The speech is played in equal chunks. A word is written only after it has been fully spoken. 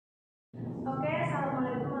Okay,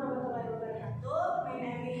 Assalamualaikum warahmatullahi wabarakatuh. My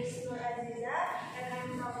name is Noor Azizah and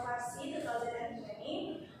I'm from class C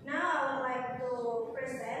 2020. Now I would like to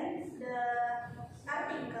present the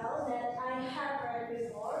article that I have read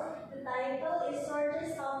before. The title is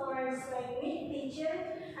Shortage of Foreign Language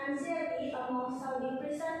Teacher Anxiety Among Saudi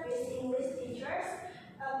Preservice English Teachers,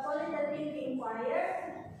 a Qualitative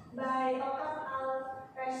Inquiry by Oqab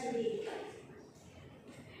Alrashidi.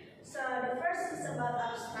 So the first is about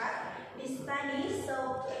abstract. This study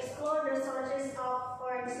sought to explore the sources of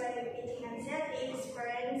foreign language teaching anxiety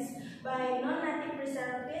experienced by non-native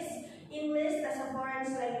Preservice English as a foreign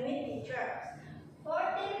language teacher.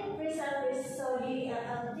 14 Preservice Saudi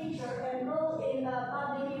teachers enrolled in a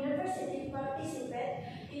public university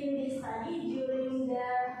participate in this study during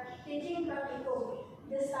their teaching practicum.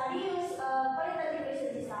 The study used a qualitative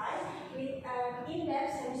research design with an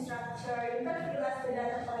in-depth semi-structured interview as the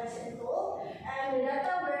data collection tool, and the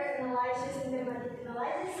data were analyzed using the thematic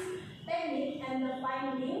analysis technique, and the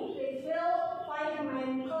finding revealed 5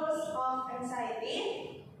 main causes of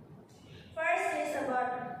anxiety. First is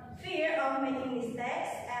about fear of making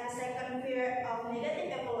mistakes, and second, fear of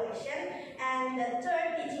negative evaluation, and the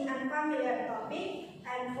third, teaching unfamiliar topic,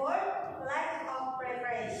 and fourth, lack of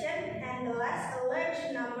preparation, and the last, a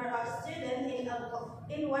large number of students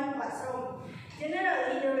in one classroom.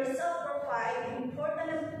 Generally, the result provide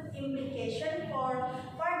important implication for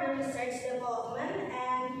further research development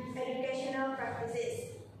and educational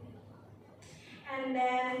practices. And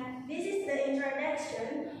then, this is the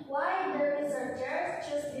introduction, why the researchers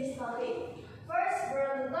choose this topic. First,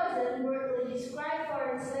 Broad 2000 broadly described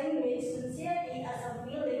foreign language anxiety as a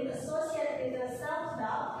feeling associated with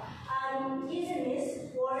self-doubt,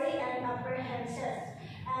 uneasiness, worry, and apprehension.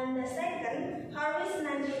 And the second, Harris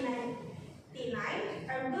 1999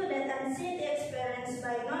 argued that anxiety experienced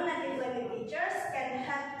by non-native language teachers can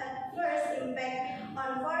have adverse impact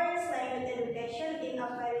on foreign language education in a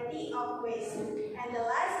variety of ways. And the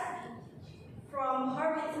last, from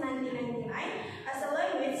Harvard 1999, as a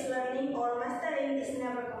language learning or mastering is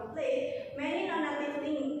never complete, many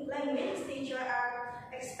non-native language teachers are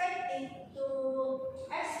expected to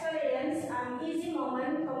experience an easy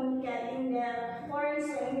moment communicating their foreign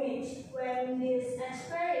language. When this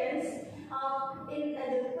experience of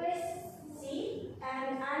inadequacy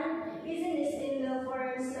and uneasiness in the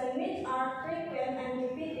foreign language are frequent and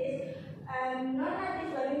repeated, and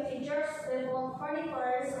non-native language teachers develop foreign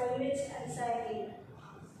language anxiety.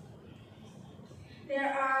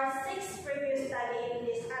 There are 6 previous studies in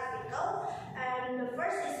this article, and the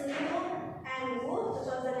first is Noor and Wu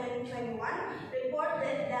 2021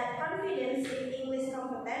 reported that confidence in English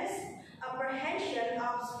competence, apprehension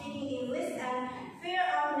of speaking English, and fear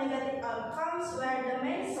of negative outcomes were the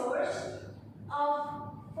main source of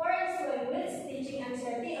foreign language teaching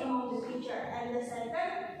anxiety among the teacher. And the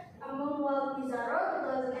second, among Pizarro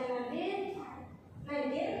 2019,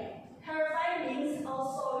 her findings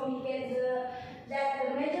also indicate that the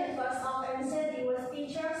major cause of anxiety was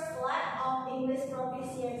teachers' lack of English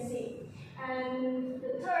proficiency. And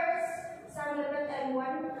the third, Sangabat and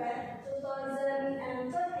Wanpet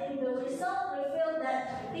 2013, the result revealed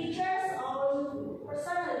that teachers' own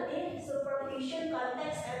personality, supervision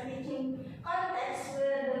context, and teaching context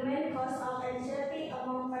were the main cause of anxiety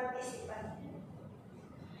among participants.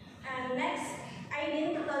 And next,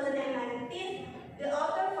 in 2019, the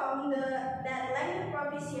author found that language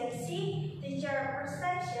proficiency, teacher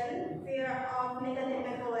perception, fear of negative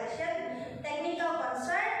evaluation, technical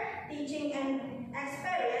concern, teaching and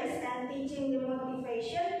experience, and teaching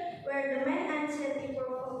motivation were the main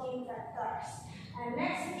anxiety-provoking factors. And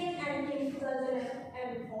next, in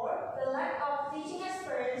 2004, the lack of teaching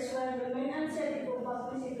experience were the main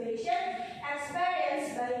anxiety-provoking situation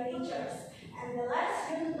experienced by teachers. And the last,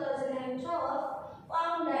 June 2012,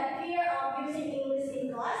 found that fear of using English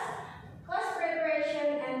in class preparation,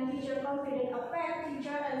 and teacher confidence affect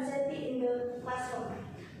teacher anxiety in the classroom.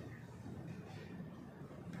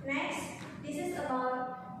 Next, this is about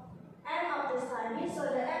aim of the study. So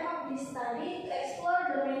the aim of this study to explore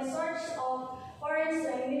the main source of foreign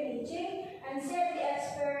language teaching anxiety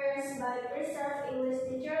experienced by preserved English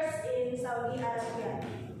teachers in Saudi Arabia.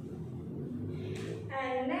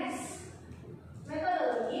 And next,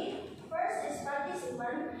 methodology. First is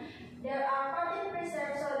participant. There are 14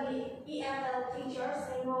 preserved Saudi EFL teachers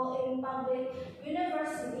enrolled in public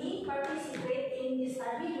university participate in this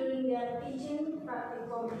study during their teaching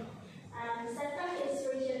practicum. And second is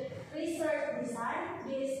research design.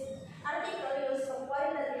 This article uses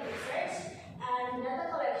qualitative research and data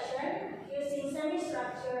collection using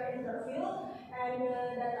semi-structured interview and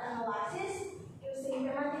data analysis using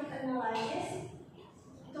thematic analysis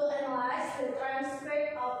to analyze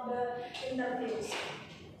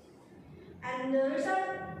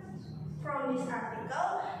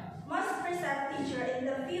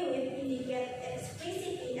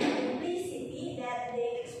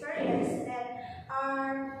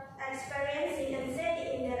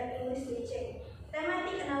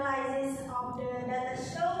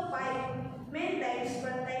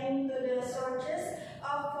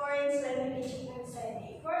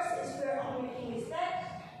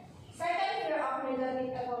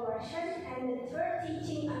third,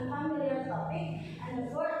 teaching unfamiliar topic, and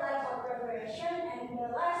the fourth, lack of preparation, and the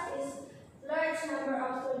last is large number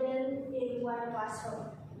of students in one classroom.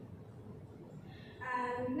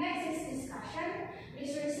 And next is discussion.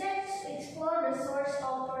 This research explored the source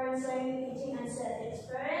of foreign language teaching and study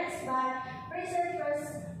experience by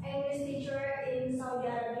Preservice English teacher in Saudi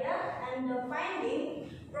Arabia, and the finding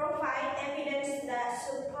provide evidence that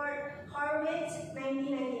support Harvard's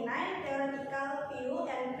 1999 theoretical view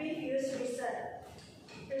and previous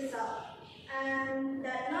result, and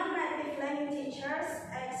that non-native language teachers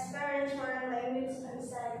experience foreign language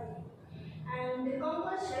anxiety. And the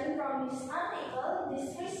conclusion from this article,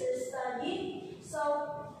 this research study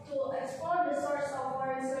sought to explore the source of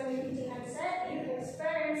foreign language teaching anxiety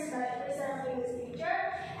experienced by Preservice English teacher,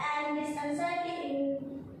 and this anxiety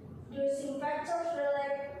inducing factors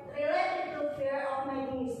related to fear of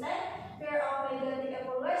making mistake, fear of negative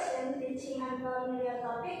evaluation, teaching unfamiliar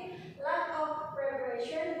topic, lack of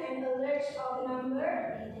preparation, and a large number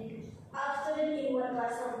of students in one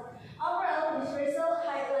classroom. Overall, this result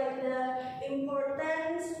highlights the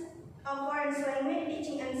importance of foreign language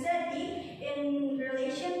teaching and study in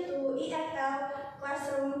relation to EFL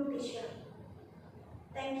classroom teaching.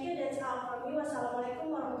 Thank you. That's all from me. Wassalamualaikum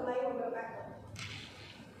warahmatullahi wabarakatuh.